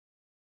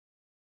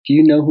Do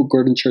you know who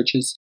Gordon Church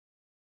is?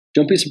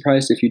 Don't be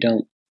surprised if you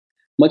don't.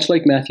 Much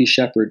like Matthew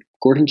Shepard,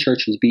 Gordon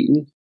Church was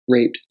beaten,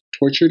 raped,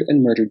 tortured,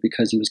 and murdered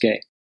because he was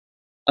gay.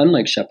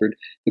 Unlike Shepard,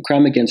 the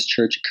crime against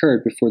Church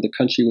occurred before the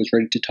country was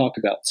ready to talk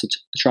about such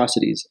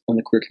atrocities on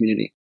the queer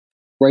community.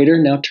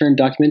 Writer, now turned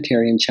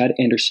documentarian Chad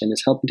Anderson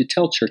is helping to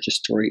tell Church's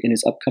story in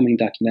his upcoming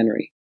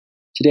documentary.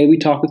 Today we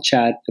talk with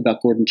Chad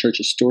about Gordon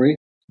Church's story,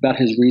 about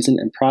his reason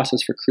and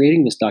process for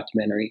creating this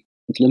documentary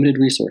with limited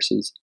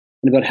resources,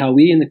 and about how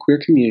we in the queer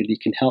community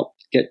can help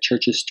get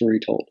Church's story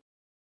told.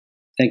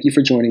 Thank you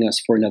for joining us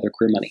for another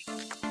Queer Money.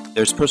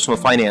 There's personal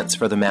finance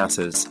for the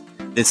masses.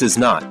 This is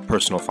not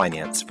personal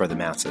finance for the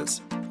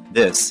masses.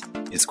 This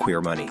is Queer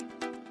Money.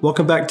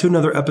 Welcome back to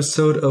another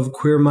episode of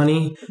Queer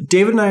Money.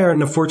 David and I are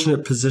in a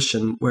fortunate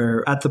position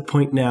where at the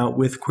point now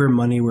with Queer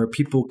Money where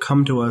people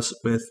come to us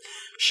with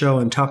show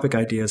and topic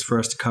ideas for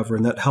us to cover,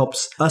 and that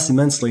helps us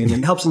immensely, and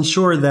it helps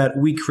ensure that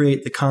we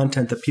create the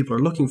content that people are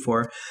looking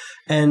for.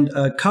 And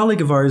a colleague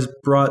of ours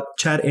brought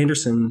Chad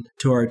Anderson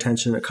to our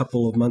attention a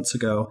couple of months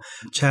ago.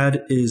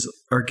 Chad is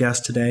our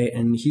guest today,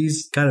 and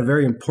he's got a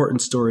very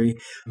important story.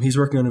 He's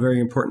working on a very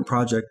important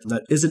project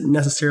that isn't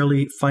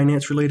necessarily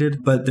finance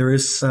related, but there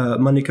is a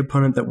money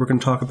component that we're going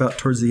to talk about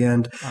towards the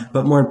end.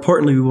 But more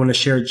importantly, we want to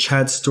share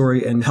Chad's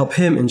story and help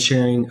him in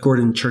sharing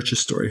Gordon Church's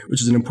story,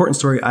 which is an important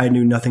story I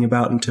knew nothing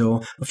about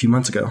until a few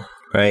months ago.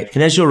 Right.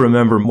 And as you'll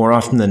remember, more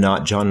often than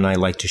not, John and I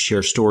like to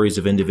share stories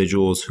of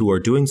individuals who are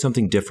doing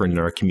something different in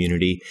our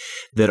community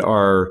that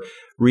are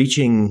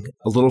reaching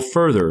a little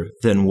further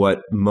than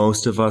what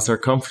most of us are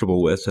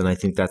comfortable with. And I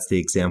think that's the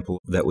example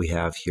that we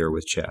have here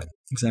with Chad.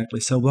 Exactly.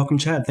 So welcome,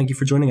 Chad. Thank you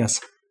for joining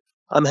us.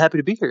 I'm happy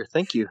to be here.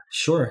 Thank you.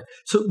 Sure.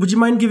 So would you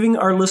mind giving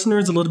our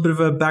listeners a little bit of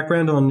a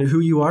background on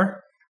who you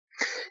are?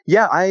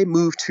 Yeah, I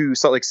moved to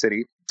Salt Lake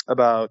City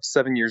about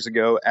 7 years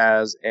ago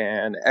as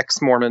an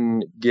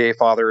ex-Mormon gay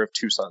father of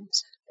two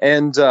sons,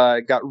 and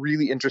got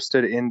really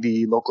interested in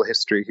the local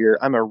history here.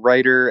 I'm a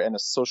writer and a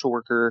social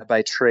worker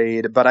by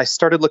trade, but I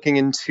started looking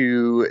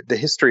into the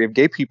history of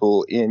gay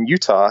people in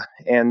Utah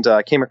and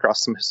came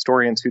across some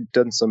historians who'd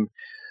done some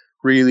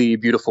really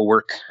beautiful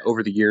work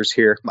over the years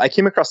here. I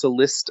came across a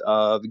list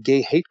of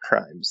gay hate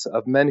crimes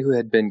of men who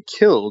had been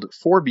killed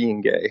for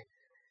being gay,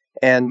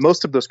 and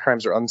most of those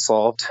crimes are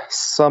unsolved.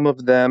 Some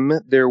of them,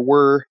 there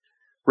were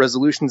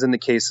resolutions in the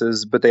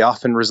cases, but they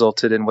often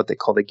resulted in what they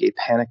call the gay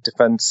panic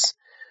defense,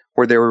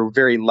 where there were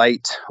very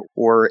light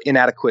or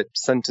inadequate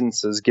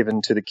sentences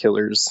given to the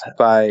killers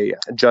by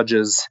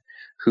judges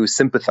who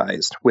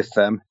sympathized with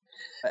them.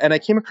 And I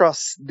came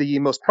across the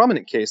most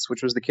prominent case,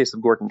 which was the case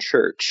of Gordon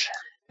Church,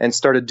 and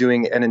started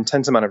doing an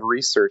intense amount of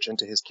research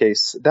into his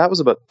case. That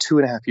was about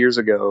 2.5 years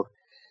ago,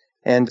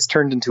 and it's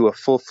turned into a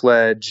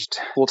full-fledged,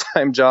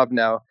 full-time job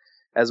now,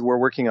 as we're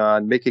working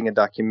on making a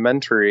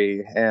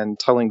documentary and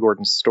telling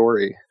Gordon's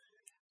story.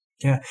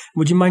 Yeah.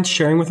 Would you mind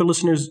sharing with our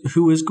listeners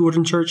who is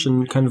Gordon Church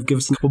and kind of give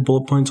us a couple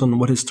bullet points on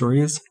what his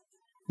story is?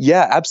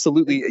 Yeah,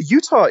 absolutely.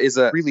 Utah is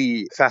a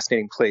really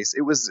fascinating place.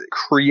 It was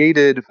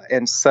created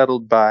and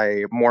settled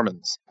by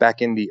Mormons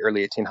back in the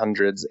early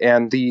 1800s,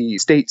 and the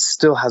state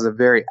still has a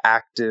very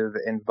active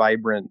and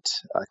vibrant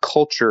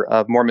culture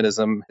of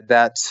Mormonism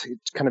that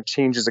kind of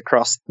changes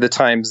across the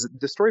times.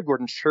 The story of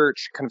Gordon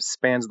Church kind of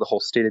spans the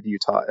whole state of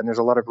Utah, and there's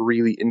a lot of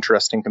really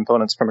interesting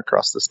components from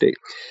across the state.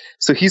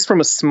 So he's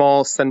from a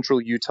small central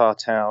Utah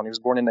town. He was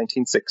born in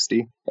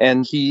 1960,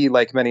 and he,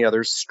 like many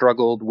others,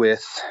 struggled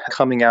with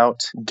coming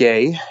out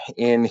gay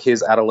in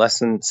his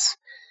adolescence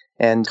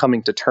and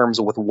coming to terms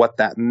with what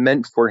that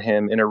meant for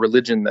him in a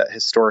religion that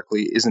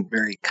historically isn't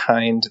very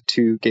kind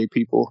to gay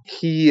people.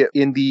 He,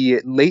 in the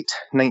late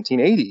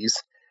 1980s,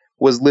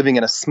 was living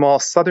in a small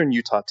southern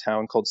Utah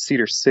town called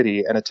Cedar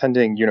City and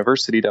attending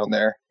university down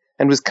there,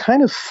 and was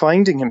kind of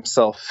finding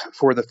himself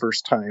for the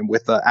first time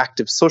with an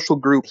active social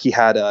group. He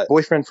had a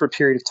boyfriend for a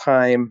period of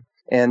time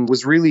and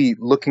was really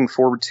looking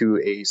forward to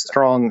a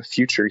strong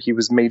future. He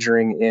was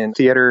majoring in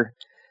theater.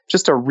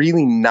 Just a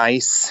really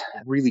nice,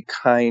 really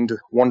kind,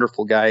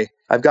 wonderful guy.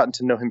 I've gotten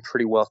to know him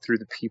pretty well through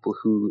the people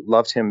who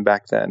loved him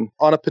back then.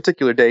 On a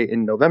particular day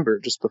in November,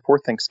 just before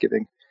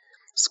Thanksgiving,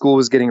 school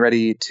was getting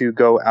ready to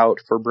go out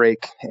for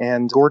break,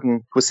 and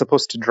Gordon was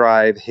supposed to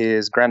drive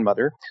his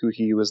grandmother, who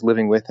he was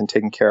living with and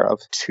taking care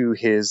of, to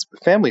his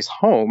family's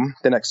home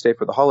the next day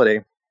for the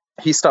holiday.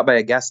 He stopped by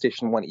a gas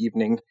station one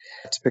evening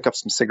to pick up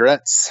some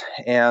cigarettes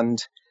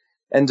and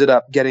ended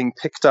up getting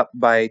picked up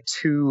by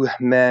two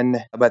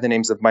men by the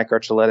names of Mike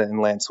Archuleta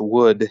and Lance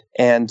Wood.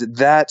 And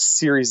that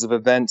series of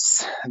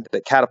events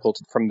that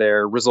catapulted from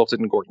there resulted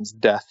in Gordon's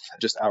death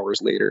just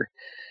hours later.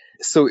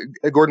 So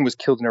Gordon was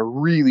killed in a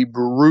really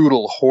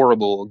brutal,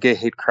 horrible gay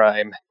hate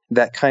crime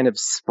that kind of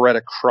spread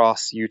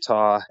across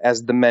Utah.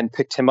 As the men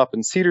picked him up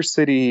in Cedar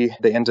City,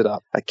 they ended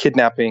up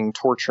kidnapping,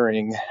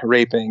 torturing,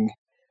 raping,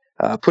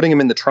 putting him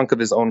in the trunk of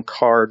his own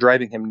car,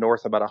 driving him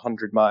north about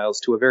 100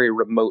 miles to a very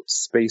remote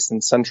space in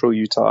central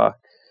Utah,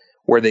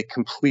 where they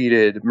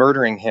completed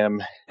murdering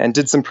him and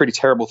did some pretty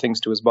terrible things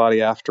to his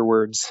body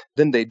afterwards.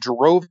 Then they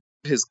drove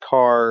his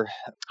car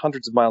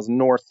hundreds of miles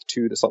north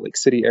to the Salt Lake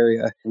City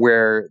area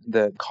where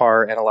the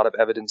car and a lot of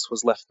evidence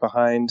was left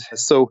behind.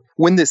 So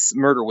when this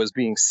murder was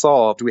being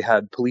solved, we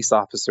had police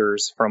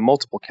officers from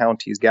multiple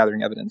counties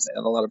gathering evidence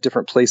in a lot of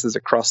different places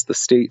across the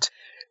state.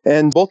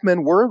 And both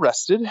men were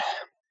arrested.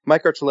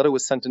 Mike Archuleta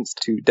was sentenced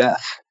to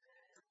death.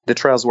 The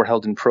trials were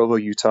held in Provo,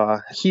 Utah.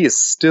 He is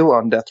still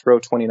on death row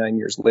 29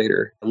 years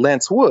later.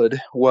 Lance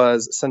Wood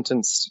was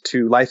sentenced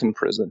to life in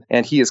prison,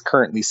 and he is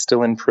currently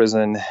still in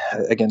prison,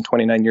 again,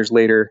 29 years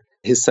later.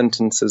 His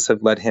sentences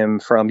have led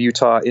him from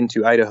Utah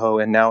into Idaho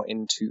and now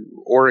into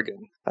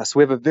Oregon. So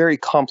we have a very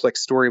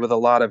complex story with a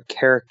lot of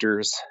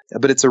characters,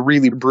 but it's a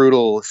really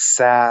brutal,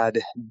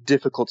 sad,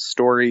 difficult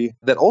story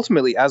that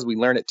ultimately, as we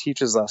learn, it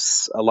teaches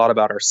us a lot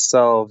about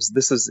ourselves.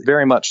 This is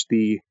very much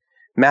the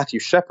Matthew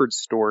Shepard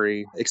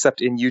story,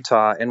 except in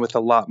Utah and with a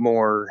lot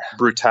more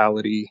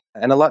brutality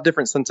and a lot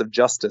different sense of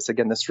justice.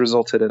 Again, this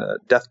resulted in a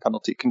death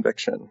penalty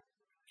conviction.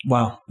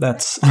 Wow,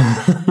 that's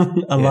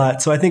a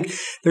lot. So I think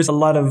there's a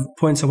lot of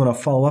points I want to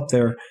follow up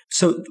there.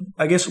 So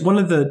I guess one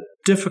of the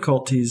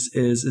difficulties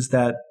is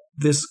that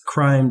this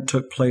crime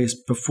took place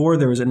before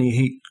there was any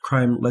hate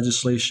crime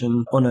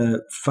legislation on a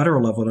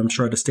federal level, and I'm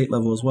sure at a state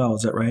level as well.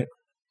 Is that right?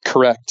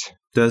 Correct.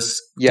 There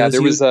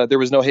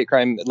was no hate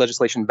crime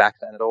legislation back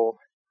then at all.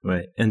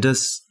 Right. And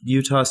does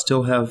Utah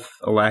still have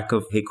a lack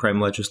of hate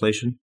crime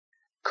legislation?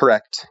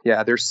 Correct.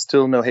 Yeah, there's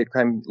still no hate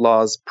crime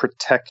laws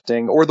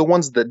protecting, or the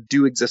ones that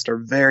do exist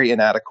are very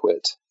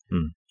inadequate.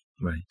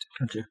 Right.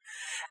 Gotcha.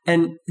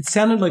 And it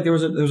sounded like there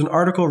was an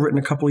article written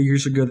a couple of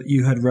years ago that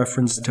you had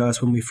referenced to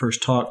us when we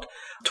first talked.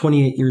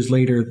 28 years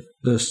later,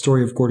 the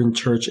story of Gordon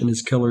Church and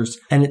his killers.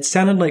 And it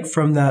sounded like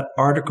from that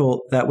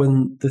article that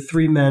when the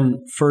three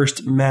men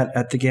first met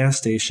at the gas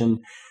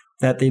station,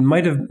 that they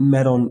might have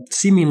met on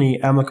seemingly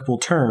amicable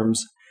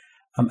terms.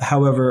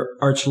 However,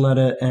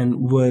 Archuleta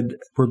and Wood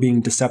were being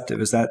deceptive.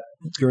 Is that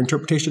your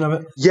interpretation of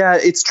it? Yeah,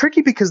 it's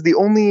tricky because the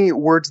only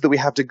words that we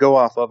have to go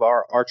off of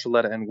are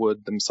Archuleta and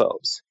Wood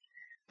themselves.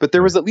 But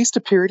there was at least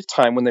a period of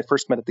time when they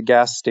first met at the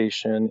gas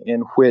station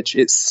in which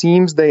it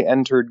seems they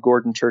entered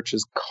Gordon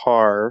Church's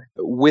car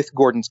with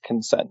Gordon's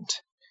consent.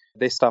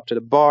 They stopped at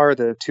a bar.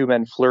 The two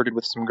men flirted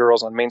with some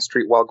girls on Main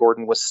Street while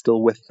Gordon was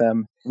still with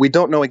them. We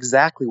don't know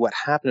exactly what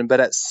happened, but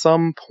at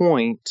some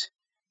point,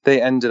 they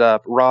ended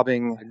up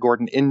robbing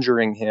Gordon,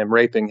 injuring him,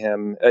 raping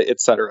him,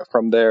 etc.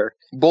 From there.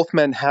 Both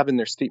men have in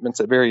their statements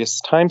at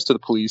various times to the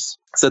police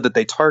said that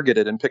they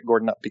targeted and picked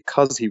Gordon up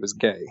because he was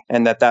gay,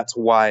 and that's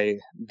why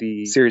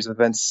the series of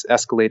events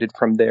escalated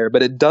from there.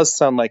 But it does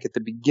sound like at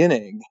the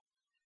beginning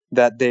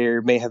that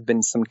there may have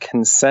been some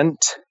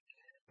consent.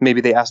 Maybe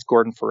they asked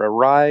Gordon for a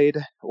ride,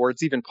 or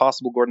it's even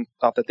possible Gordon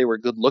thought that they were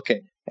good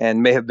looking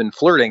and may have been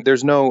flirting.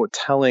 There's no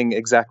telling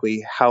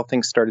exactly how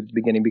things started at the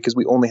beginning because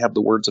we only have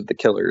the words of the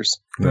killers.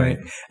 Right.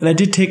 And I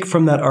did take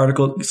from that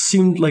article, it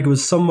seemed like it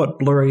was somewhat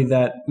blurry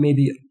that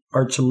maybe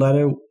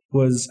Archuleta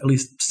was at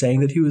least saying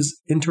that he was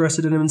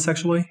interested in him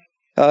sexually.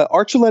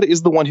 Archuleta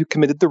is the one who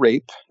committed the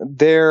rape.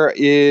 There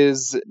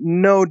is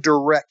no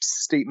direct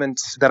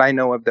statement that I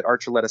know of that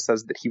Archuleta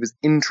says that he was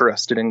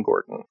interested in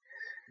Gordon.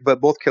 But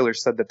both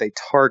killers said that they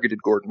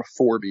targeted Gordon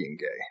for being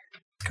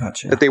gay.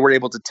 Gotcha. That they were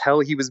able to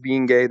tell he was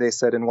being gay, they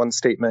said in one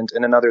statement.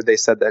 In another, they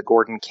said that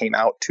Gordon came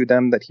out to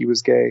them that he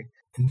was gay.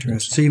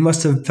 Interesting. So you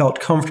must have felt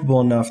comfortable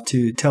enough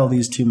to tell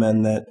these two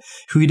men that,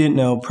 who he didn't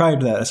know prior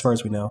to that, as far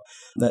as we know,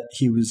 that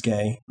he was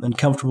gay, and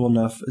comfortable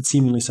enough,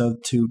 seemingly so,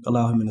 to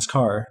allow him in his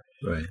car.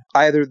 Right.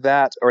 Either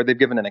that, or they've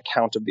given an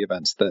account of the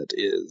events that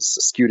is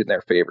skewed in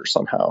their favor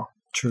somehow.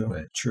 True,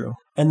 right. True.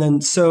 And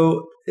then,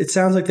 so it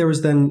sounds like there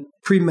was then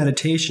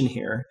premeditation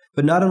here.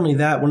 But not only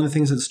that, one of the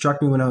things that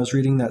struck me when I was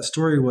reading that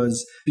story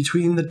was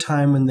between the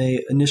time when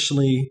they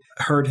initially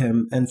heard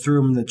him and threw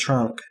him in the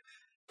trunk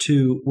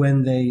to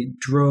when they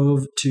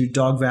drove to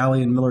Dog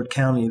Valley in Millard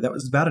County, that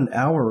was about an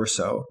hour or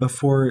so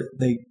before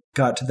they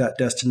got to that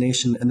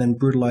destination and then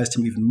brutalized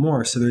him even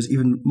more. So there's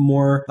even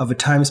more of a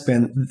time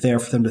span there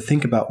for them to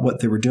think about what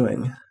they were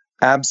doing.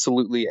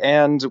 Absolutely.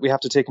 And we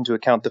have to take into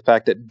account the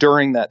fact that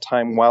during that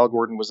time, while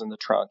Gordon was in the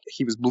trunk,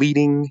 he was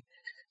bleeding.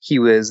 He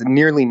was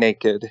nearly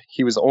naked.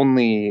 He was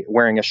only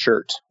wearing a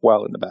shirt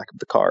while in the back of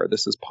the car.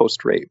 This is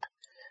post-rape.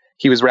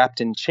 He was wrapped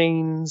in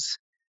chains.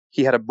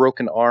 He had a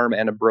broken arm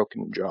and a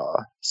broken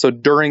jaw. So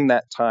during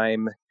that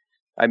time,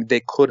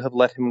 they could have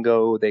let him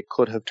go. They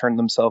could have turned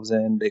themselves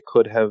in. They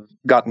could have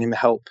gotten him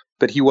help.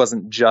 But he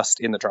wasn't just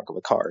in the trunk of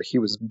a car. He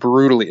was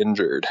brutally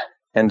injured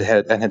and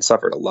had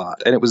suffered a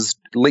lot. And it was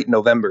late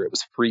November. It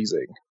was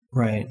freezing.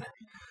 Right.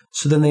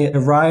 So then they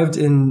arrived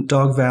in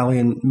Dog Valley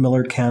in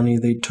Millard County.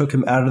 They took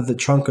him out of the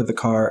trunk of the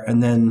car,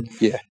 and then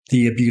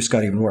the abuse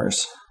got even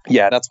worse.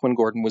 Yeah, that's when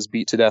Gordon was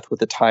beat to death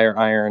with a tire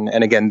iron.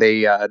 And again,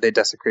 they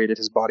desecrated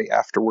his body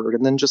afterward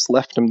and then just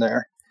left him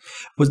there.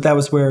 That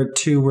was where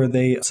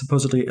they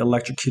supposedly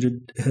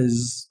electrocuted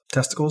his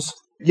testicles?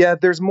 Yeah,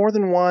 there's more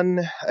than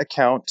one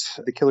account.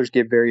 The killers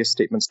gave various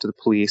statements to the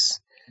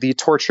police. The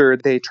torture,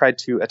 they tried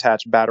to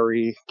attach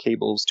battery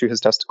cables to his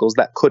testicles.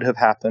 That could have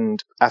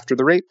happened after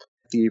the rape,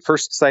 the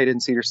first site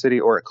in Cedar City,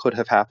 or it could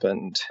have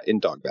happened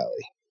in Dog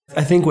Valley.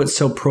 I think what's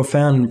so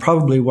profound and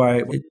probably why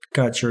it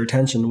got your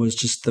attention was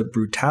just the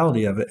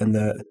brutality of it and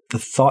the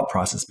thought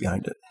process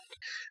behind it.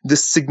 The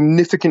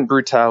significant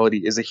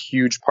brutality is a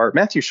huge part.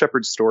 Matthew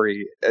Shepard's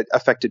story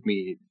affected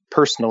me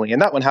personally,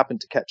 and that one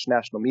happened to catch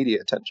national media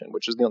attention,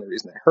 which is the only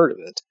reason I heard of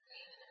it.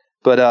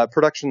 But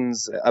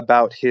productions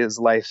about his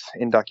life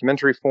in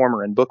documentary form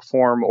or in book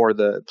form or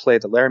the play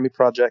The Laramie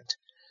Project,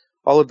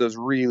 all of those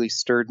really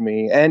stirred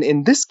me. And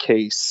in this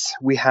case,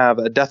 we have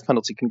a death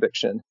penalty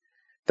conviction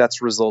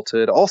that's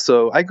resulted.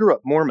 Also, I grew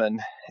up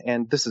Mormon,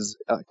 and this is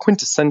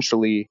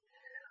quintessentially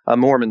a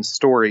Mormon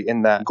story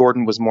in that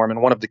Gordon was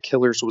Mormon. One of the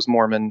killers was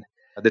Mormon.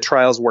 The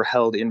trials were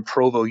held in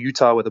Provo,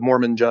 Utah, with a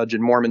Mormon judge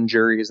and Mormon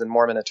juries and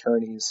Mormon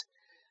attorneys.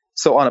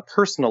 So on a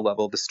personal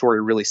level, the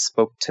story really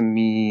spoke to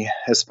me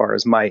as far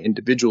as my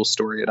individual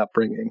story and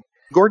upbringing.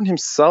 Gordon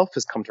himself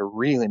has come to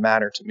really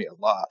matter to me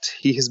a lot.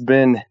 He has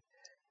been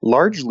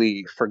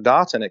largely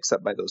forgotten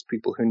except by those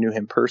people who knew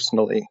him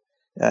personally.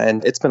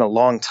 And it's been a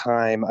long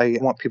time. I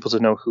want people to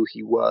know who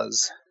he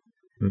was.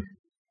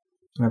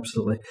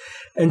 Absolutely.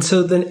 And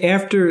so then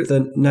after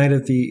the night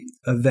of the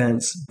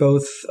events,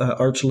 both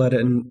Archuleta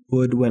and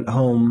Wood went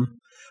home.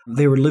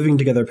 They were living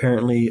together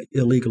apparently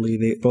illegally.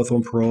 They both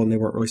on parole and they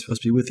weren't really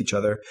supposed to be with each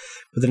other.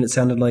 But then it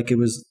sounded like it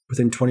was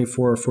within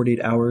 24 or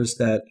 48 hours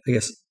that, I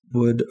guess,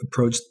 Wood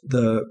approached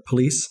the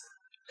police.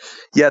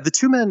 Yeah, the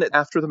two men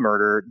after the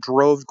murder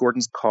drove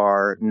Gordon's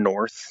car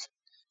north.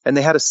 And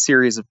they had a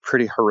series of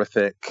pretty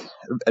horrific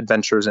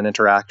adventures and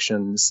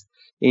interactions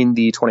in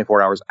the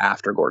 24 hours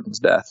after Gordon's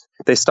death.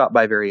 They stopped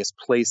by various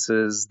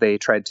places. They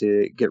tried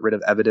to get rid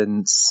of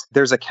evidence.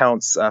 There's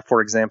accounts, for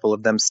example,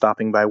 of them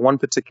stopping by one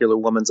particular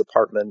woman's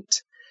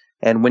apartment.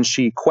 And when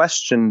she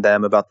questioned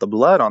them about the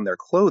blood on their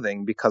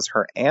clothing, because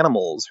her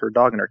animals, her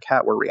dog and her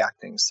cat, were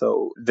reacting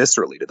so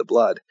viscerally to the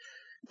blood,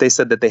 they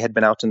said that they had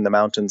been out in the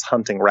mountains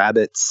hunting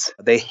rabbits.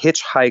 They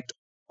hitchhiked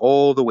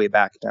all the way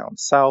back down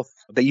south.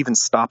 They even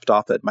stopped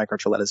off at Mike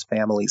Archuleta's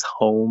family's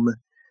home,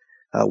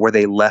 where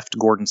they left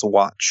Gordon's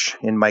watch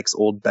in Mike's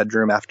old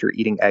bedroom after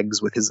eating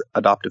eggs with his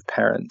adoptive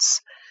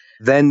parents.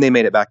 Then they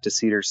made it back to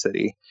Cedar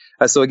City.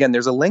 So again,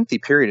 there's a lengthy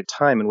period of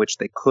time in which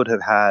they could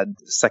have had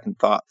second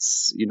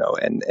thoughts,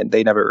 and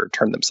they never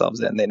turned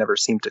themselves in. They never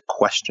seemed to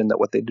question that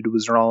what they did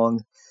was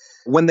wrong.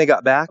 When they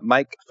got back,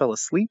 Mike fell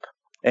asleep.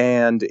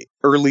 And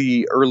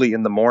early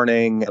in the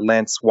morning,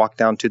 Lance walked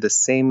down to the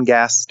same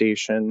gas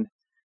station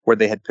where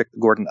they had picked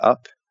Gordon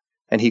up,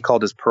 and he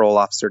called his parole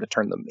officer to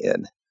turn them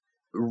in.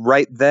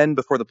 Right then,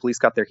 before the police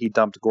got there, he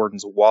dumped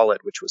Gordon's wallet,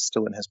 which was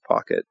still in his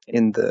pocket,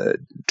 in the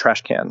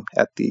trash can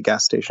at the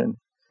gas station.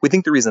 We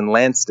think the reason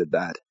Lance did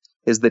that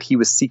is that he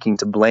was seeking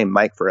to blame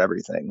Mike for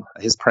everything.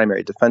 His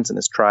primary defense in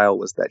his trial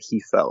was that he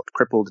felt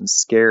crippled and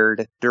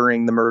scared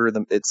during the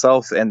murder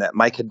itself, and that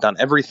Mike had done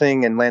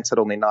everything, and Lance had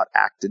only not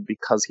acted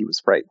because he was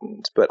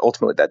frightened. But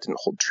ultimately, that didn't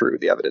hold true.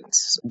 The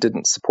evidence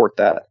didn't support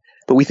that.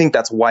 But we think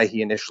that's why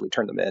he initially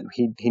turned them in.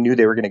 He knew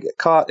they were going to get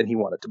caught, and he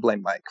wanted to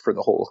blame Mike for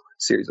the whole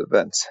series of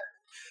events.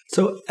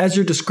 So as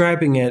you're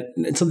describing it,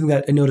 it's something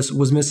that I noticed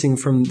was missing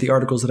from the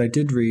articles that I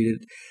did read.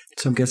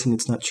 So I'm guessing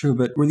it's not true.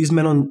 But were these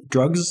men on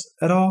drugs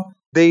at all?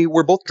 They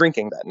were both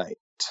drinking that night,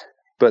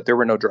 but there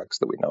were no drugs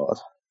that we know of.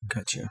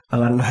 Gotcha. I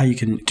don't know how you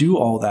can do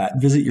all that,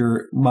 visit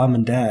your mom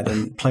and dad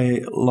and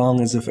play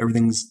along as if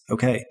everything's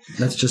okay.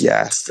 That's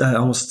just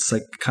almost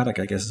psychotic,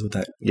 I guess, is what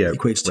that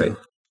equates to. Right.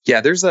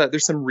 Yeah, there's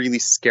some really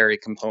scary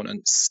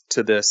components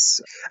to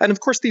this. And of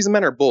course, these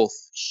men are both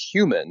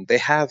human. They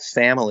have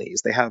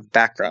families, they have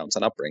backgrounds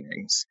and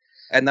upbringings.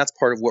 And that's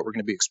part of what we're going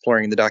to be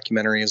exploring in the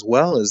documentary as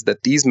well, is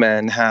that these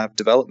men have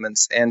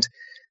developments. And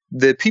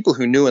the people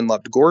who knew and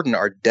loved Gordon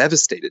are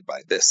devastated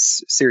by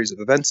this series of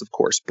events, of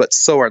course, but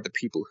so are the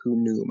people who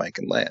knew Mike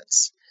and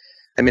Lance.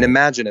 I mean,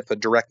 imagine if a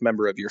direct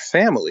member of your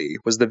family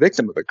was the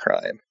victim of a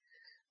crime.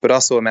 But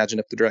also imagine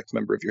if the direct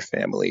member of your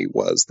family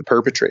was the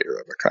perpetrator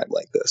of a crime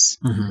like this.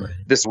 Mm-hmm.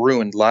 This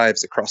ruined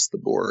lives across the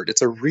board.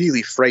 It's a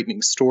really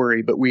frightening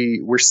story, but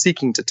we're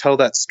seeking to tell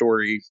that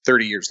story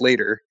 30 years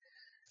later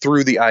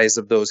through the eyes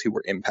of those who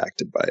were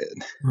impacted by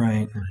it.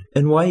 Right.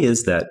 And why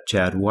is that,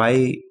 Chad?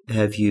 Why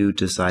have you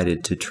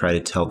decided to try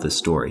to tell this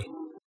story?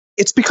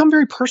 It's become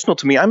very personal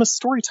to me. I'm a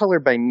storyteller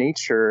by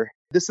nature.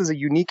 This is a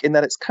unique in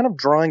that it's kind of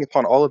drawing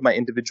upon all of my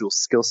individual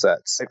skill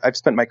sets. I've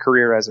spent my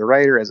career as a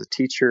writer, as a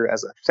teacher,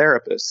 as a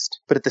therapist,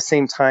 but at the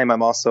same time,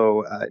 I'm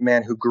also a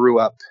man who grew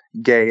up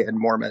gay and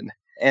Mormon.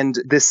 And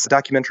this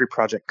documentary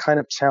project kind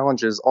of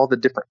challenges all the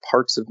different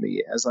parts of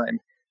me as I'm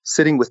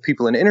sitting with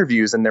people in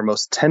interviews in their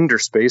most tender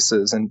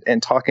spaces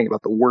and talking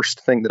about the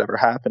worst thing that ever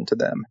happened to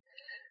them,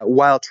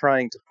 while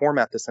trying to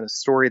format this in a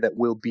story that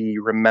will be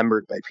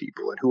remembered by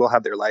people and who will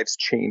have their lives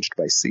changed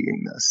by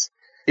seeing this.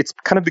 It's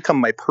kind of become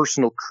my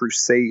personal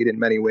crusade in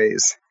many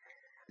ways.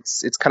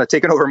 It's kind of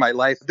taken over my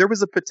life. There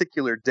was a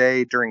particular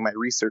day during my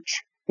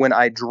research when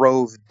I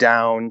drove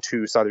down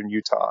to southern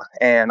Utah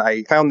and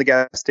I found the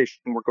gas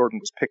station where Gordon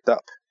was picked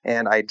up.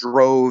 And I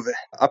drove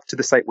up to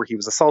the site where he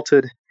was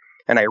assaulted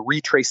and I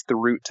retraced the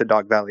route to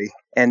Dog Valley.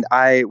 And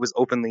I was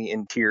openly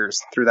in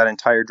tears through that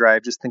entire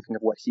drive, just thinking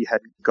of what he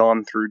had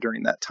gone through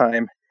during that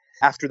time.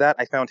 After that,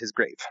 I found his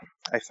grave.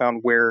 I found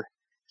where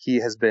he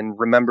has been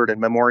remembered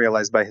and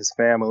memorialized by his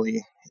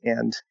family,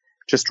 and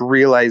just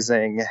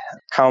realizing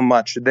how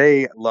much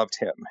they loved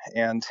him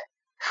and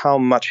how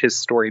much his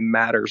story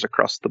matters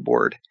across the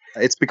board.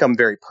 It's become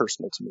very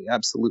personal to me,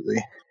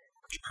 absolutely.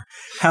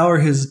 How are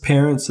his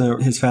parents,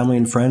 his family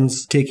and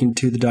friends taking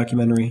to the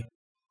documentary?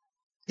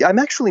 Yeah, I'm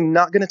actually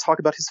not going to talk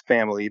about his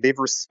family. They've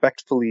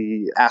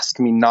respectfully asked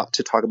me not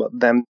to talk about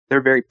them.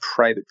 They're very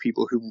private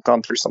people who've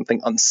gone through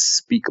something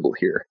unspeakable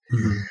here.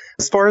 Mm-hmm.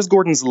 As far as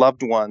Gordon's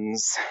loved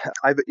ones,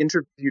 I've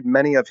interviewed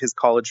many of his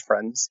college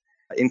friends,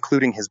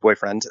 including his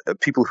boyfriend,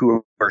 people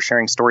who are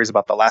sharing stories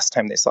about the last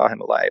time they saw him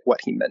alive,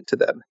 what he meant to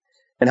them,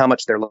 and how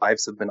much their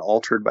lives have been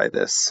altered by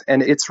this.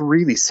 And it's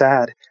really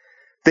sad.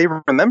 They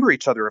remember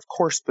each other, of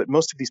course, but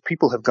most of these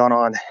people have gone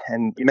on,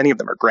 and many of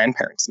them are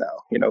grandparents now.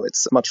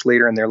 It's much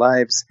later in their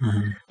lives,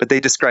 but they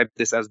describe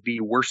this as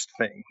the worst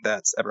thing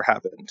that's ever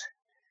happened.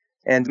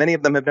 And many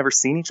of them have never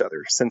seen each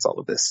other since all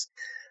of this.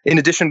 In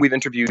addition, we've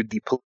interviewed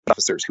the police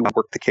officers who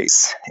worked the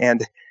case,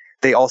 and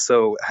they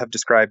also have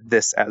described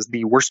this as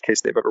the worst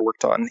case they've ever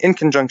worked on, in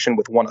conjunction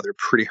with one other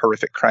pretty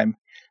horrific crime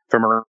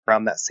from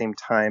around that same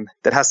time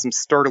that has some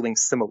startling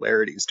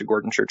similarities to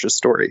Gordon Church's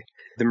story,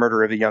 the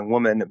murder of a young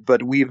woman.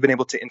 But we've been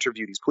able to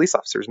interview these police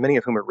officers, many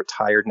of whom are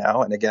retired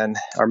now, and again,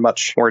 are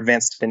much more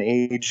advanced in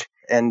age.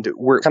 And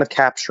we're kind of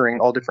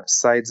capturing all different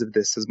sides of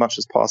this as much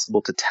as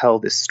possible to tell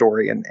this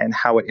story and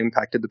how it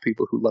impacted the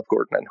people who love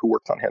Gordon and who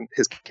worked on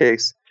his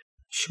case.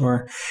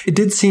 Sure. It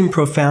did seem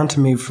profound to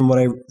me from what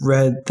I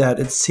read that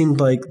it seemed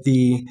like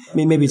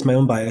maybe it's my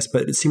own bias,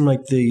 but it seemed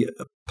like the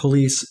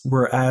police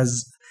were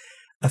as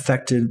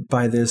affected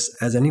by this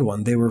as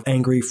anyone. They were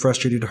angry,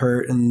 frustrated,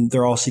 hurt, and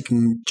they're all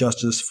seeking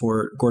justice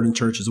for Gordon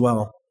Church as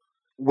well.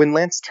 When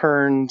Lance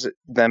turned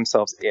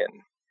themselves in,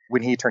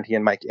 when he turned he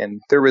and Mike in,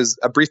 there was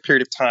a brief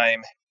period of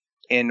time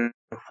in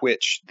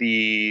which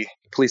the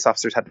police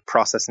officers had to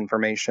process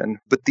information.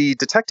 But the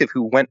detective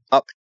who went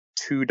up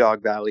to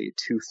Dog Valley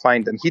to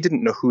find them, he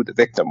didn't know who the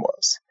victim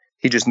was.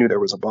 He just knew there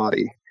was a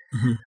body.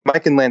 Mm-hmm.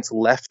 Mike and Lance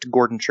left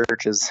Gordon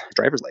Church's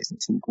driver's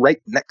license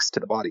right next to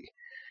the body,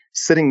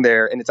 sitting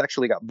there, and it's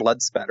actually got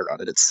blood spatter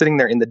on it. It's sitting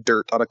there in the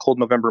dirt on a cold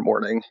November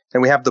morning.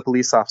 And we have the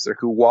police officer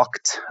who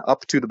walked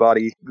up to the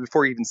body,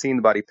 before even seeing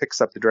the body, picks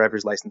up the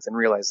driver's license and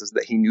realizes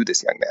that he knew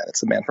this young man.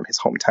 It's a man from his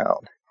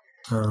hometown.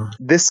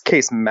 This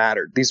case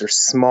mattered. These are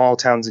small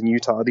towns in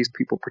Utah. These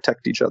people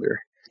protect each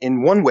other.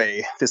 In one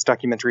way, this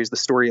documentary is the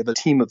story of a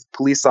team of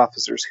police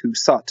officers who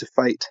sought to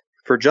fight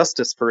for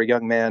justice for a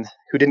young man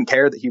who didn't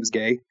care that he was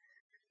gay.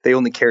 They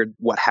only cared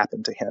what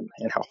happened to him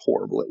and how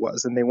horrible it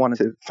was, and they wanted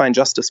to find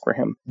justice for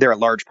him. They're a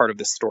large part of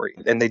this story,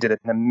 and they did an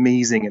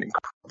amazing and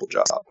incredible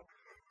job.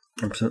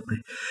 Absolutely.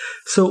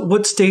 So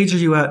what stage are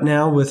you at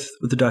now with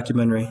the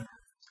documentary?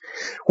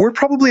 We're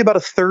probably about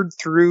a third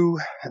through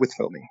with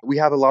filming. We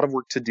have a lot of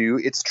work to do.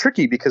 It's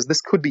tricky because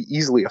this could be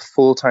easily a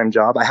full-time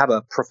job. I have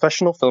a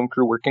professional film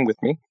crew working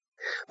with me,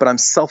 but I'm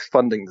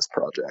self-funding this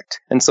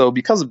project. And so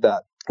because of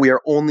that, we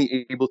are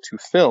only able to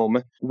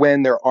film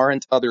when there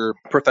aren't other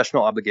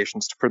professional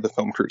obligations for the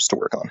film crews to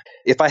work on.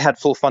 If I had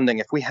full funding,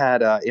 if we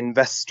had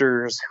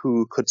investors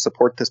who could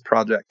support this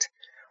project,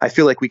 I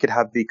feel like we could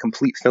have the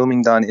complete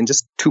filming done in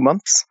just 2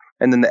 months.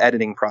 And then the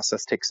editing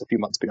process takes a few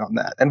months beyond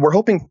that. And we're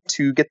hoping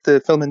to get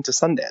the film into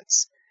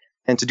Sundance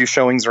and to do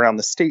showings around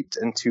the state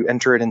and to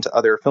enter it into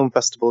other film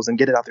festivals and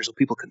get it out there so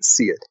people can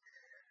see it.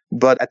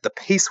 But at the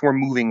pace we're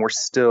moving, we're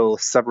still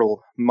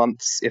several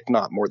months, if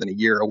not more than a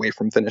year, away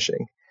from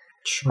finishing.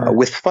 Sure.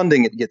 With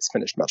funding, it gets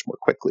finished much more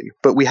quickly.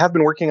 But we have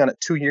been working on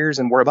it 2 years,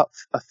 and we're about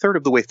a third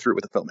of the way through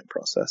with the filming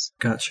process.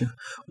 Gotcha.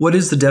 What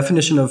is the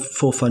definition of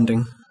full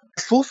funding?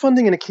 Full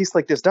funding in a case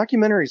like this,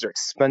 documentaries are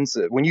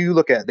expensive. When you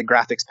look at the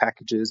graphics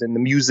packages and the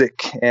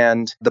music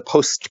and the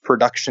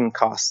post-production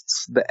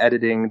costs, the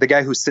editing, the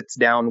guy who sits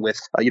down with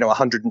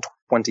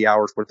 120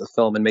 hours worth of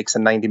film and makes a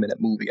 90-minute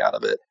movie out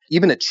of it.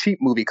 Even a cheap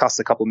movie costs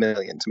a couple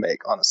million to make,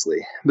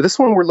 honestly. But this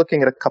one, we're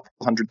looking at a couple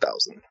 $100,000.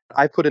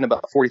 I put in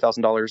about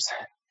 $40,000.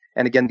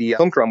 And again, the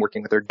film crew I'm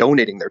working with are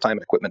donating their time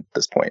and equipment at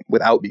this point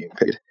without being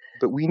paid.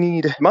 But we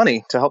need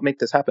money to help make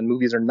this happen.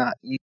 Movies are not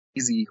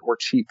easy or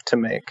cheap to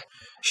make.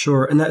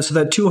 Sure. And that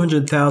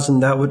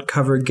 $200,000, that would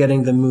cover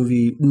getting the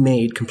movie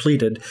made,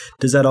 completed.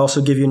 Does that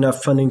also give you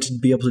enough funding to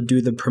be able to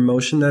do the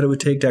promotion that it would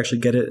take to actually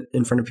get it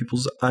in front of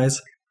people's eyes?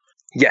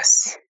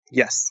 Yes.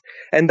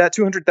 And that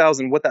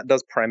 $200,000, what that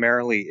does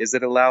primarily is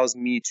it allows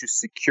me to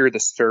secure the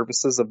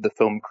services of the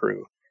film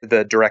crew,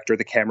 the director,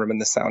 the cameraman,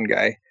 the sound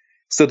guy,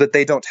 so that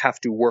they don't have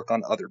to work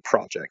on other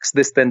projects.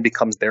 This then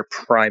becomes their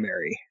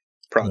primary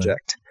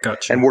project.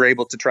 Gotcha. And we're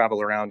able to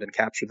travel around and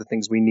capture the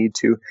things we need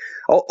to.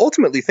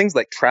 Ultimately, things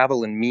like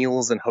travel and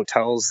meals and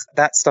hotels,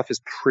 that stuff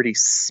is pretty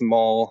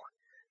small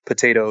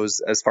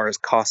potatoes as far as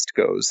cost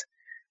goes.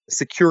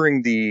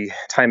 Securing the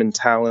time and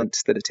talent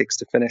that it takes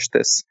to finish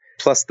this,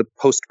 plus the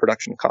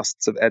post-production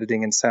costs of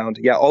editing and sound,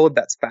 all of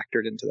that's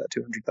factored into that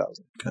 $200,000.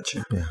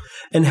 Gotcha. Yeah.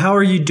 And how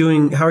are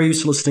you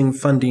soliciting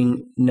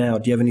funding now?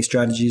 Do you have any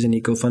strategies,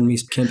 any GoFundMe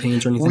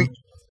campaigns or anything?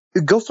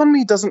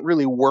 GoFundMe doesn't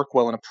really work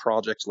well in a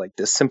project like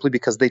this simply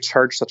because they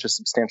charge such a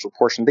substantial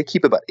portion. They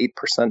keep about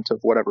 8% of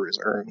whatever is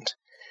earned.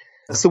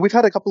 So we've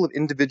had a couple of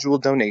individual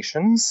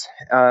donations.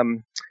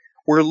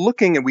 We're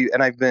looking,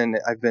 and I've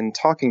been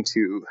talking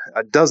to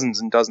dozens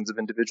and dozens of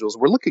individuals.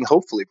 We're looking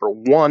hopefully for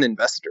one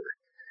investor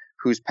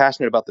who's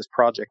passionate about this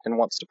project and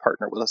wants to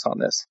partner with us on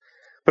this.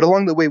 But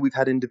along the way, we've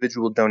had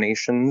individual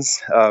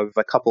donations of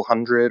a couple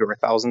hundred or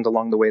 1,000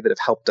 along the way that have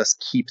helped us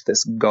keep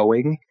this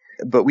going.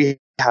 But we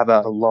have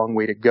a long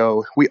way to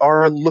go. We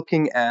are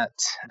looking at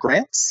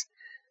grants,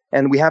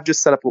 and we have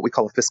just set up what we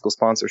call a fiscal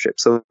sponsorship.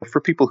 So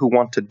for people who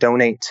want to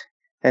donate,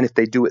 and if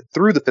they do it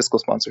through the fiscal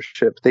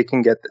sponsorship, they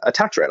can get a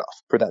tax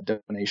write-off for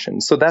that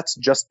donation. So that's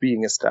just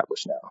being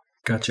established now.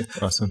 Gotcha.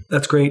 Awesome.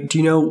 That's great. Do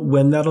you know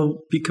when that'll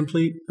be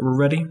complete or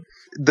ready?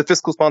 The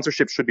fiscal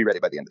sponsorship should be ready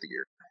by the end of the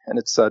year, and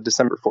it's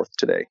December 4th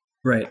today.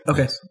 Right.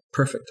 Okay.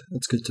 Perfect.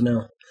 That's good to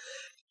know.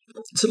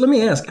 So let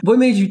me ask, what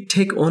made you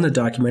take on a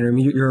documentary? I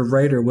mean, you're a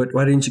writer.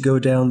 Why didn't you go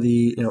down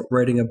the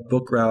writing a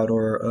book route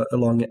or a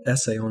long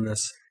essay on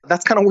this?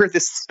 That's kind of where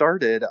this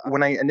started.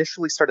 When I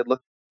initially started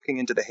looking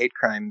into the hate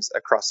crimes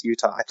across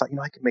Utah, I thought,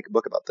 I could make a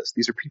book about this.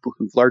 These are people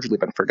who've largely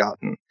been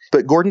forgotten.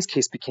 But Gordon's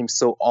case became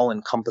so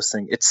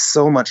all-encompassing. It's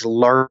so much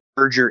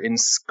larger in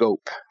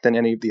scope than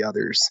any of the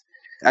others.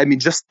 I mean,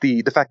 just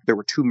the fact that there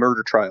were 2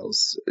 murder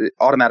trials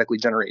automatically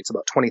generates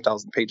about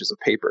 20,000 pages of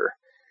paper.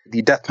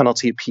 The death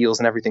penalty appeals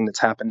and everything that's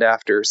happened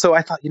after. So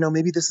I thought,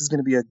 maybe this is going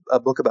to be a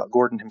book about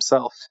Gordon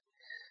himself.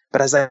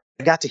 But as I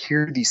got to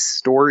hear these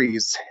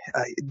stories,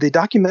 the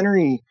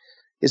documentary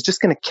is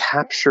just going to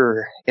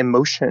capture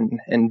emotion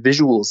and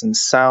visuals and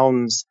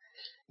sounds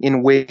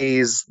in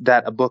ways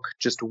that a book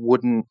just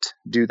wouldn't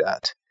do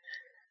that.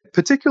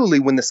 Particularly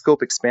when the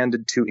scope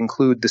expanded to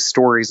include the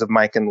stories of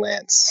Mike and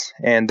Lance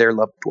and their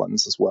loved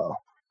ones as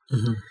well.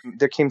 Mm-hmm.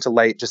 There came to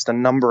light just a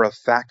number of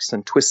facts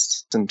and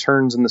twists and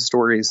turns in the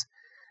stories,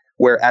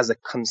 where as a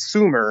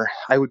consumer,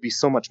 I would be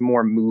so much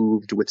more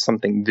moved with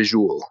something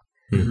visual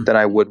than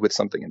I would with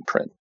something in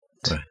print.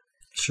 Right.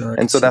 Sure.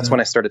 And so that's when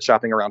I started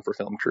shopping around for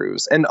film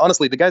crews. And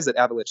honestly, the guys at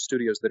Avalanche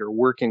Studios that are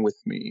working with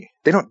me,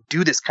 they don't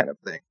do this kind of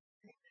thing.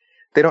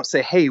 They don't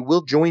say, hey,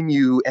 we'll join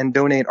you and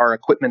donate our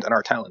equipment and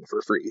our talent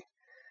for free.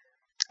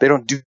 They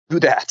don't do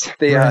that.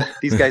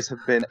 These guys have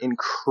been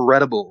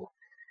incredible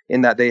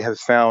in that they have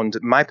found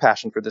my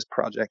passion for this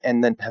project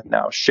and then have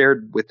now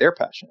shared with their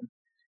passion.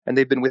 And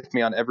they've been with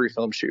me on every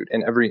film shoot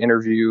and every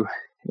interview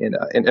in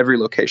every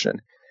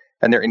location.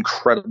 And they're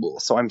incredible.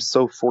 So I'm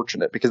so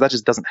fortunate because that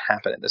just doesn't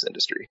happen in this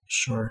industry.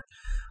 Sure.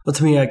 Well,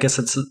 to me, I guess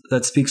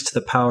that speaks to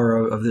the power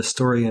of this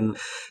story. And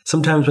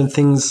sometimes when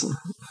things,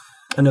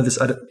 I know this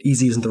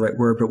easy isn't the right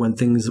word, but when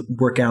things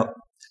work out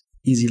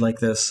easy like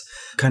this,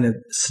 kind of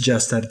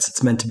suggests that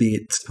it's meant to be,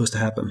 it's supposed to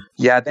happen.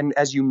 Yeah. Then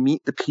as you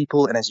meet the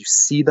people and as you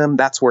see them,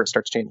 that's where it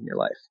starts changing your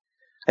life.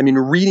 I mean,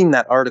 reading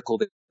that article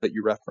that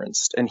you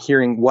referenced and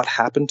hearing what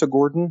happened to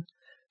Gordon,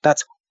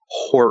 that's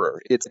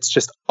horror. It's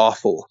just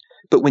awful.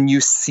 But when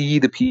you see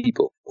the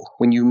people,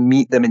 when you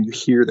meet them and you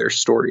hear their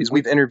stories,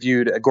 we've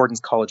interviewed Gordon's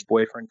college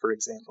boyfriend, for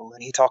example,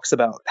 and he talks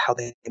about how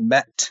they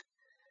met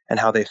and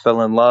how they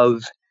fell in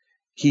love.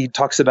 He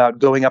talks about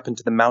going up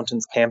into the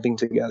mountains, camping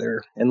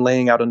together and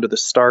laying out under the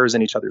stars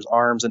in each other's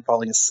arms and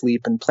falling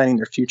asleep and planning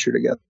their future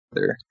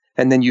together.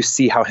 And then you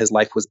see how his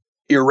life was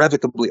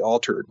irrevocably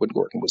altered when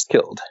Gordon was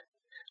killed.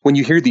 When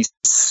you hear these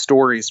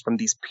stories from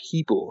these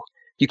people,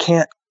 you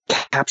can't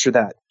capture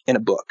that in a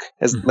book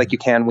like you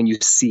can when you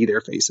see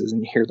their faces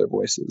and you hear their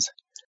voices.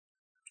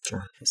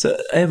 Sure. So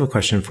I have a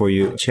question for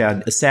you,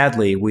 Chad.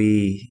 Sadly,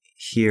 we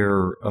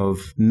hear of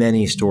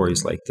many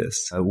stories like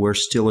this. We're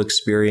still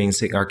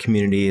experiencing, our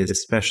community,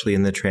 especially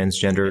in the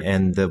transgender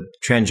and the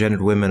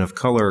transgendered women of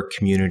color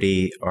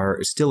community, are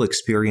still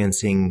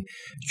experiencing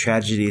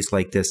tragedies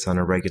like this on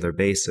a regular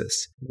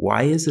basis.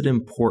 Why is it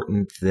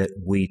important that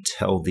we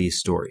tell these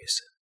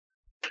stories?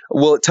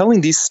 Well,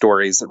 telling these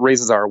stories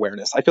raises our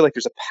awareness. I feel like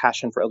there's a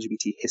passion for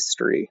LGBT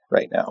history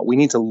right now. We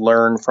need to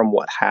learn from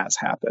what has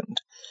happened.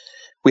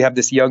 We have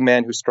this young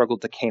man who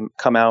struggled to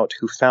come out,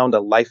 who found a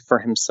life for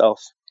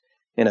himself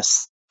in a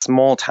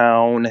small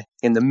town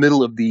in the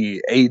middle of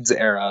the AIDS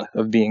era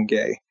of being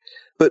gay.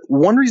 But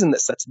one reason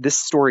that sets this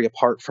story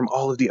apart from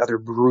all of the other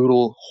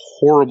brutal,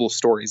 horrible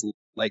stories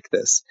like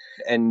this,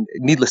 and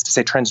needless to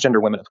say,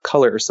 transgender women of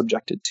color are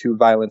subjected to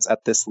violence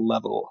at this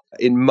level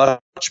in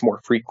much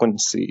more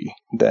frequency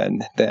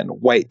than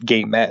white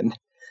gay men.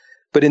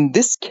 But in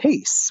this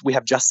case, we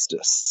have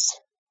justice.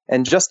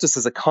 And justice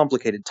is a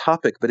complicated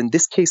topic, but in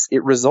this case,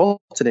 it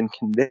resulted in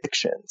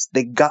convictions.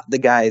 They got the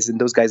guys,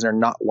 and those guys are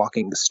not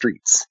walking the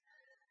streets.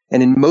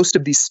 And in most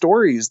of these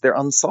stories, they're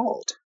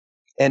unsolved.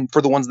 And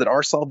for the ones that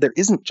are solved, there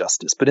isn't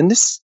justice. But in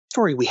this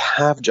story, we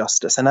have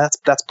justice. And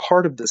that's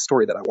part of the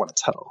story that I want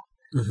to tell.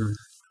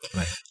 Mm-hmm.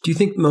 Right. Do you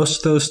think most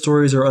of those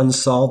stories are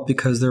unsolved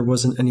because there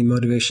wasn't any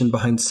motivation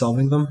behind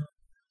solving them?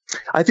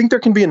 I think there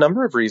can be a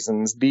number of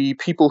reasons. The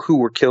people who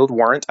were killed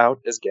weren't out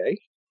as gay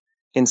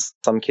in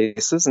some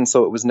cases, and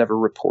so it was never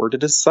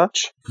reported as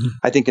such. Mm-hmm.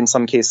 I think in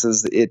some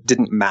cases it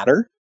didn't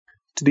matter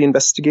to the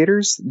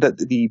investigators that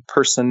the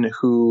person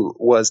who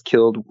was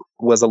killed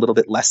was a little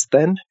bit less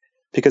than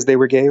because they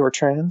were gay or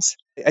trans.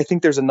 I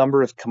think there's a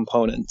number of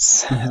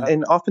components.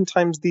 And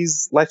oftentimes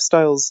these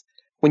lifestyles,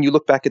 when you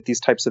look back at these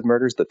types of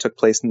murders that took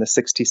place in the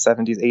 60s,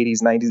 70s,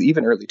 80s, 90s,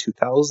 even early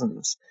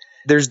 2000s,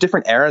 there's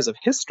different eras of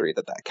history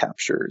that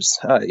captures.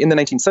 In the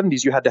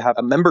 1970s, you had to have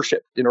a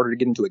membership in order to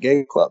get into a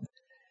gay club.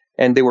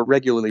 And they were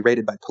regularly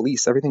raided by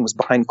police. Everything was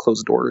behind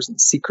closed doors and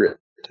secret.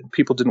 And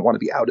people didn't want to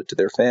be outed to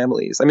their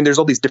families. I mean, there's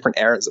all these different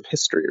eras of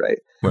history, right?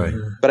 Right.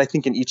 But I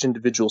think in each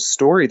individual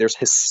story, there's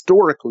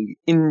historically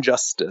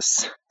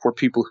injustice for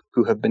people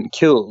who have been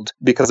killed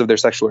because of their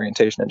sexual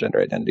orientation and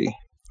gender identity.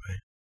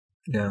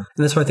 Yeah. And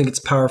that's why I think it's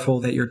powerful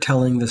that you're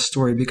telling this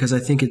story, because I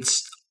think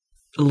it's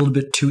a little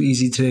bit too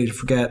easy today to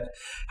forget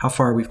how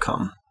far we've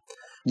come.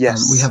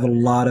 Yes. We have a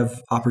lot of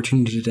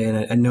opportunity today,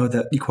 and I know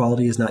that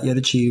equality is not yet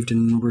achieved,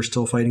 and we're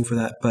still fighting for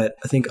that. But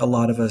I think a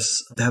lot of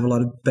us have a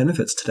lot of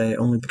benefits today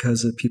only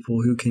because of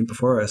people who came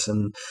before us.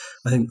 And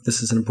I think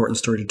this is an important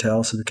story to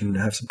tell so we can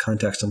have some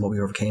context on what we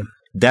overcame.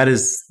 That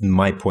is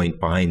my point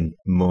behind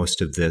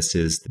most of this,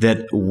 is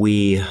that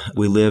we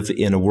live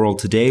in a world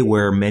today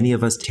where many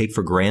of us take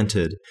for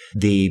granted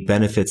the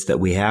benefits that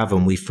we have,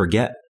 and we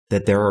forget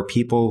that there are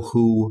people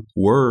who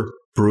were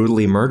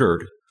brutally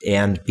murdered.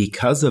 And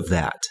because of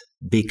that,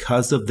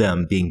 because of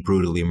them being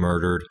brutally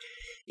murdered,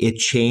 it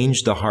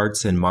changed the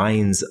hearts and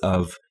minds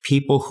of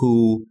people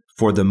who,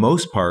 for the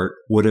most part,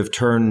 would have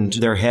turned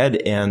their head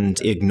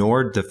and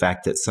ignored the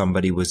fact that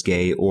somebody was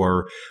gay,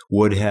 or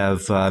would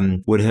have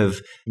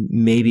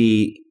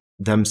maybe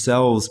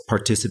themselves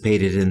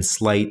participated in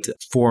slight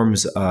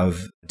forms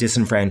of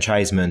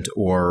disenfranchisement,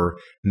 or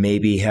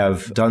maybe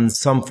have done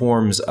some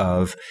forms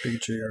of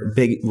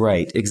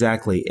right,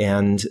 exactly.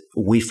 And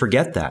we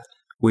forget that.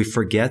 We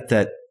forget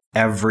that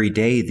every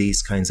day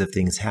these kinds of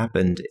things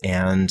happened,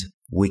 and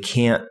we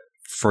can't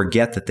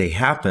forget that they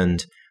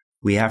happened.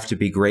 We have to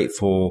be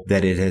grateful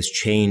that it has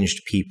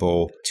changed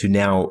people to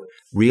now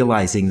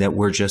realizing that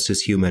we're just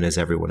as human as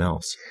everyone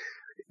else.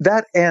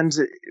 That, and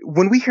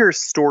when we hear a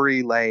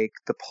story like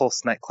the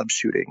Pulse nightclub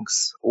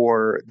shootings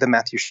or the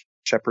Matthew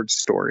Shepard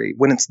story,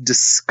 when it's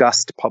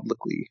discussed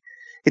publicly,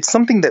 it's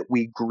something that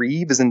we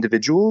grieve as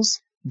individuals,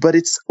 but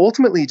it's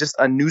ultimately just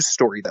a news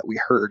story that we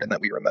heard and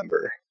that we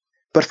remember.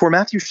 But for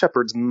Matthew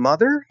Shepard's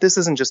mother, this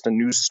isn't just a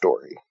news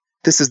story.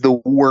 This is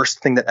the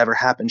worst thing that ever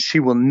happened. She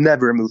will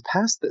never move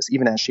past this,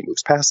 even as she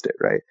moves past it,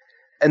 right?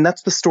 And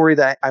that's the story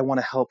that I want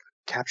to help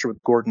capture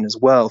with Gordon as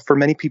well. For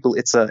many people,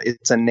 it's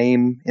a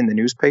name in the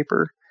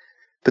newspaper,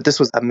 but this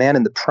was a man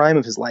in the prime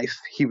of his life.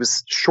 He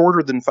was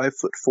shorter than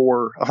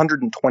 5'4",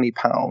 120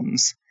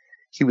 pounds.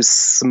 He was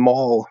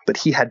small, but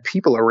he had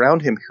people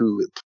around him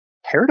who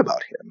cared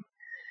about him.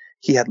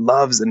 He had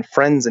loves and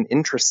friends and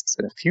interests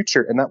and a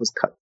future, and that was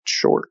cut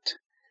short.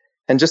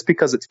 And just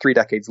because it's 3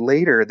 decades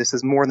later, this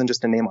is more than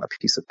just a name on a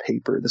piece of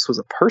paper. This was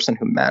a person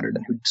who mattered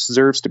and who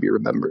deserves to be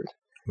remembered.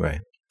 Right.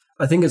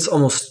 I think it's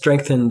almost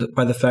strengthened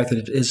by the fact that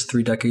it is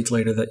 3 decades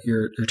later that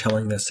you're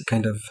telling this.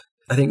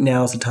 I think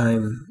now is the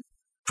time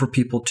for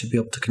people to be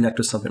able to connect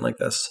with something like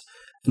this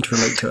and to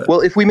relate to it.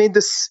 Well, if we made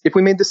this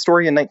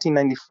story in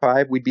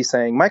 1995, we'd be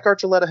saying Mike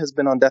Archuleta has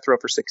been on death row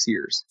for 6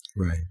 years.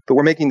 Right. But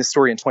we're making the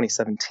story in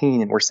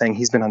 2017, and we're saying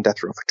he's been on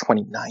death row for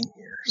 29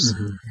 years.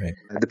 Mm-hmm. Right.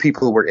 The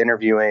people who we're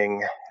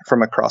interviewing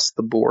from across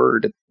the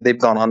board, they've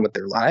gone on with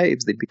their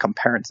lives. They've become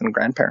parents and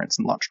grandparents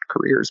and launched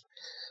careers,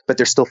 but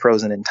they're still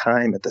frozen in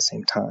time at the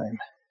same time.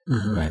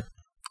 Mm-hmm. Right.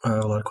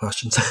 A lot of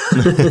questions.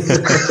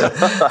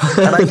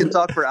 And I can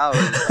talk for hours.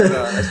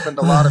 I spend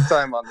a lot of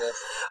time on this.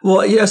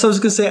 Well, yeah, so I was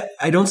going to say,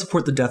 I don't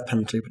support the death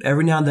penalty, but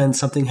every now and then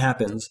something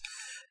happens,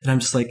 and I'm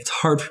just like, it's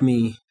hard for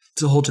me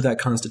to hold to that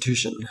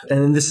constitution.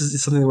 And this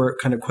is something where it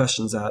kind of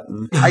questions that.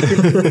 And I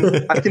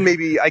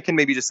can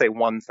maybe just say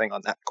one thing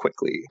on that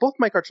quickly. Both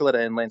Mike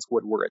Archuleta and Lance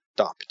Wood were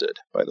adopted,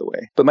 by the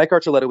way. But Mike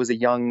Archuleta was a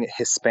young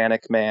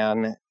Hispanic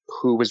man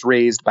who was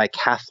raised by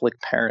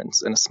Catholic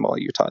parents in a small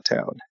Utah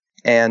town,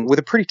 and with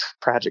a pretty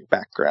tragic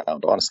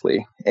background,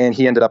 honestly. And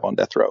he ended up on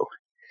death row.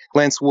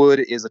 Lance Wood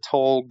is a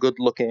tall,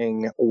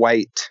 good-looking,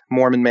 white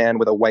Mormon man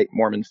with a white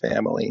Mormon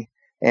family.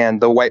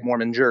 And the white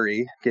Mormon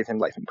jury gave him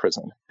life in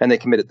prison. And they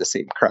committed the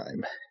same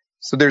crime.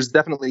 So there's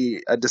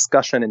definitely a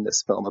discussion in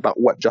this film about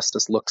what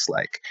justice looks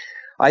like.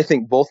 I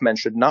think both men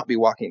should not be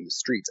walking the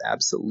streets,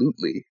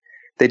 absolutely.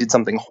 They did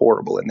something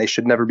horrible, and they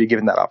should never be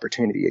given that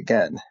opportunity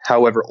again.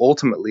 However,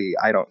 ultimately,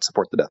 I don't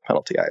support the death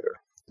penalty either.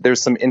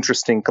 There's some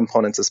interesting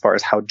components as far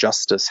as how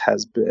justice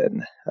has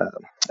been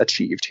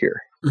achieved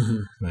here.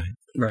 Mm-hmm.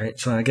 Right.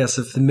 So I guess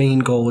if the main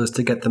goal is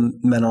to get the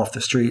men off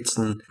the streets,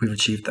 then we've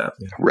achieved that.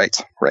 Yeah.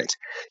 Right.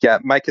 Yeah,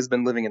 Mike has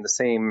been living in the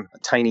same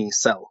tiny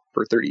cell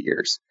for 30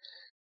 years,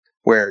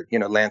 where,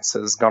 Lance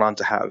has gone on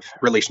to have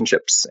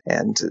relationships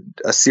and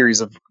a series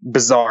of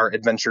bizarre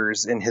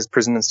adventures in his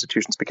prison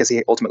institutions because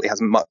he ultimately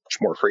has much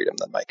more freedom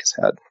than Mike has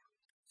had.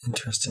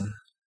 Interesting.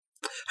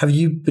 Have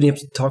you been able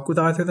to talk with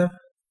either of them?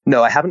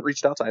 No, I haven't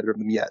reached out to either of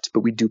them yet, but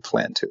we do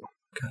plan to.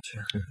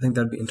 Gotcha. I think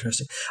that'd be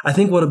interesting. I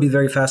think what'll be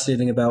very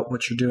fascinating about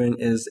what you're doing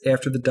is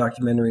after the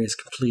documentary is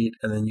complete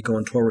and then you go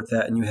on tour with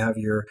that and you have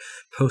your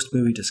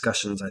post-movie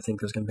discussions, I think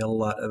there's going to be a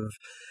lot of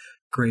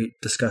great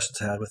discussions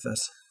had with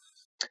this.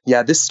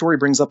 Yeah, this story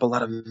brings up a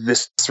lot of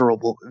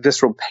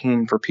visceral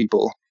pain for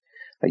people.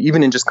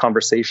 Even in just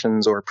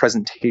conversations or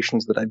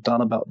presentations that I've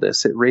done about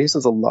this, it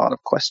raises a lot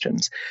of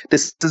questions.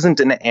 This isn't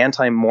an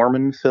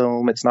anti-Mormon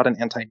film. It's not an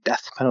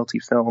anti-death penalty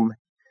film.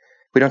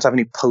 We don't have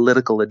any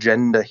political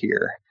agenda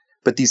here.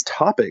 But these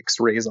topics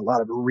raise a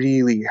lot of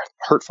really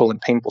hurtful and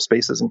painful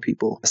spaces in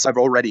people. So I've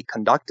already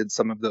conducted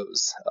some of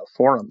those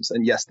forums,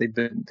 and yes, they've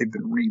been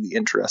really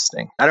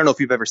interesting. I don't know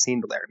if you've ever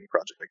seen The Laramie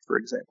Project, for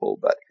example,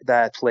 but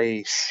that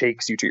play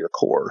shakes you to your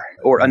core.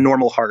 Or A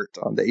Normal Heart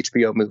on the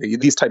HBO movie.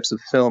 These types of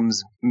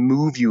films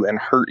move you and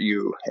hurt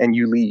you, and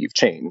you leave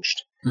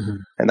changed. Mm-hmm.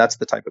 And that's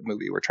the type of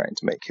movie we're trying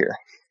to make here.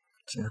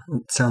 Yeah,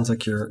 it sounds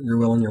like you're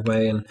well on your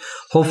way, and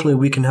hopefully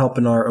we can help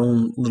in our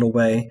own little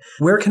way.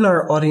 Where can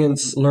our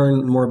audience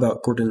learn more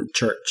about Gordon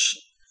Church?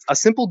 A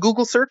simple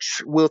Google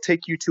search will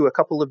take you to a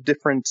couple of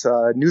different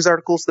news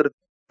articles that have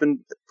been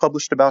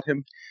published about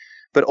him.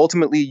 But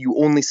ultimately, you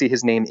only see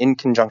his name in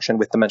conjunction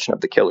with the mention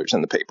of the killers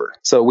in the paper.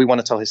 So we want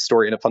to tell his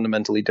story in a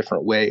fundamentally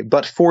different way.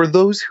 But for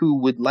those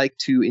who would like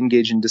to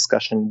engage in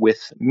discussion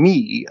with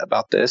me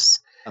about this,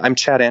 I'm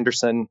Chad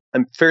Anderson.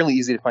 I'm fairly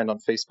easy to find on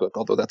Facebook,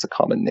 although that's a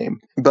common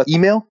name. But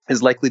email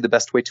is likely the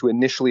best way to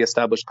initially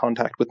establish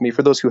contact with me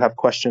for those who have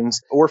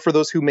questions or for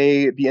those who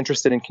may be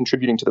interested in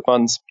contributing to the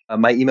funds.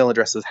 My email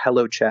address is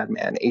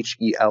hellochadman,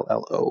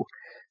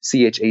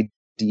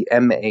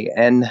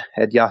 HELLOCHADMAN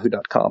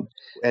 @yahoo.com.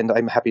 And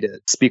I'm happy to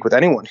speak with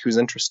anyone who's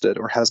interested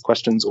or has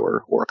questions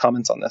or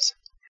comments on this.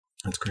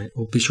 That's great.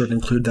 We'll be sure to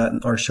include that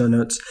in our show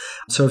notes.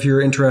 So if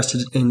you're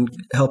interested in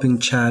helping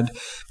Chad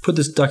put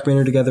this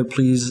documentary together,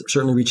 please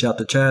certainly reach out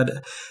to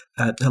Chad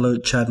at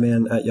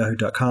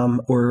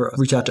hellochadman@yahoo.com or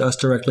reach out to us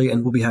directly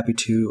and we'll be happy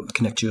to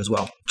connect you as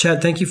well.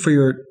 Chad, thank you for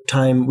your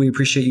time. We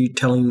appreciate you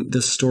telling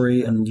this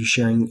story and you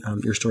sharing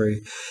your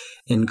story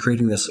in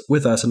creating this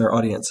with us and our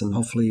audience. And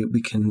hopefully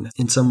we can,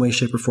 in some way,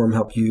 shape, or form,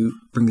 help you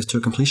bring this to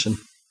a completion.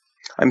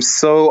 I'm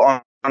so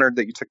honored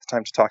that you took the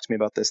time to talk to me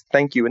about this.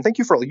 Thank you. And thank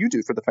you for all you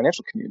do for the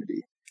financial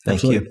community.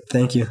 Thank you.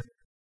 Thank you.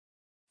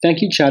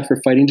 Thank you, Chad,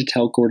 for fighting to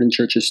tell Gordon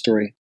Church's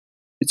story.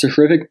 It's a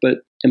horrific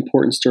but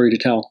important story to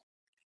tell.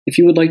 If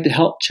you would like to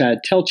help Chad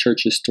tell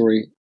Church's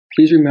story,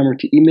 please remember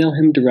to email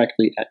him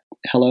directly at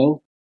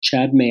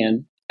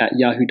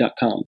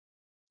hellochadman@yahoo.com.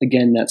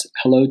 Again, that's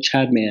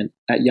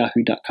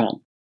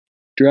hellochadman@yahoo.com.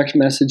 Direct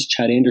message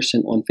Chad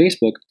Anderson on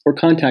Facebook or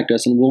contact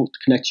us and we'll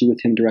connect you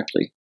with him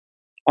directly.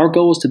 Our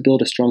goal is to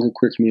build a stronger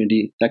queer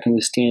community that can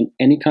withstand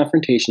any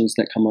confrontations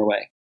that come our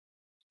way.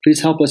 Please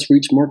help us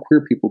reach more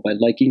queer people by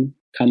liking,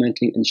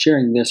 commenting, and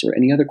sharing this or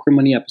any other Queer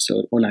Money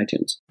episode on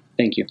iTunes.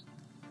 Thank you.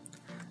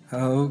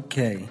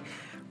 Okay.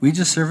 We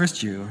just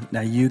serviced you.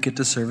 Now you get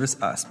to service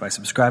us by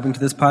subscribing to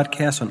this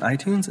podcast on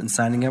iTunes and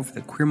signing up for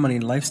the Queer Money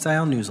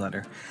Lifestyle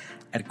newsletter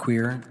at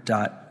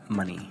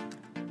queer.money.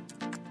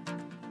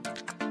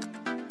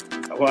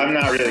 Well, I'm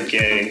not really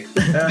gay.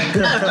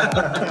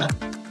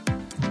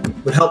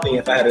 Would help me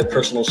if I had a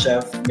personal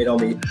chef made all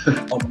my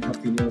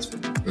healthy meals for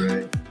me.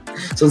 Right.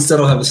 So instead,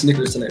 I'll have a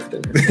Snickers tonight for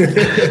dinner.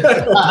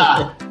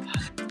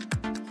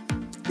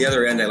 The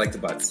other end, I like the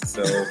butts.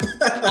 So.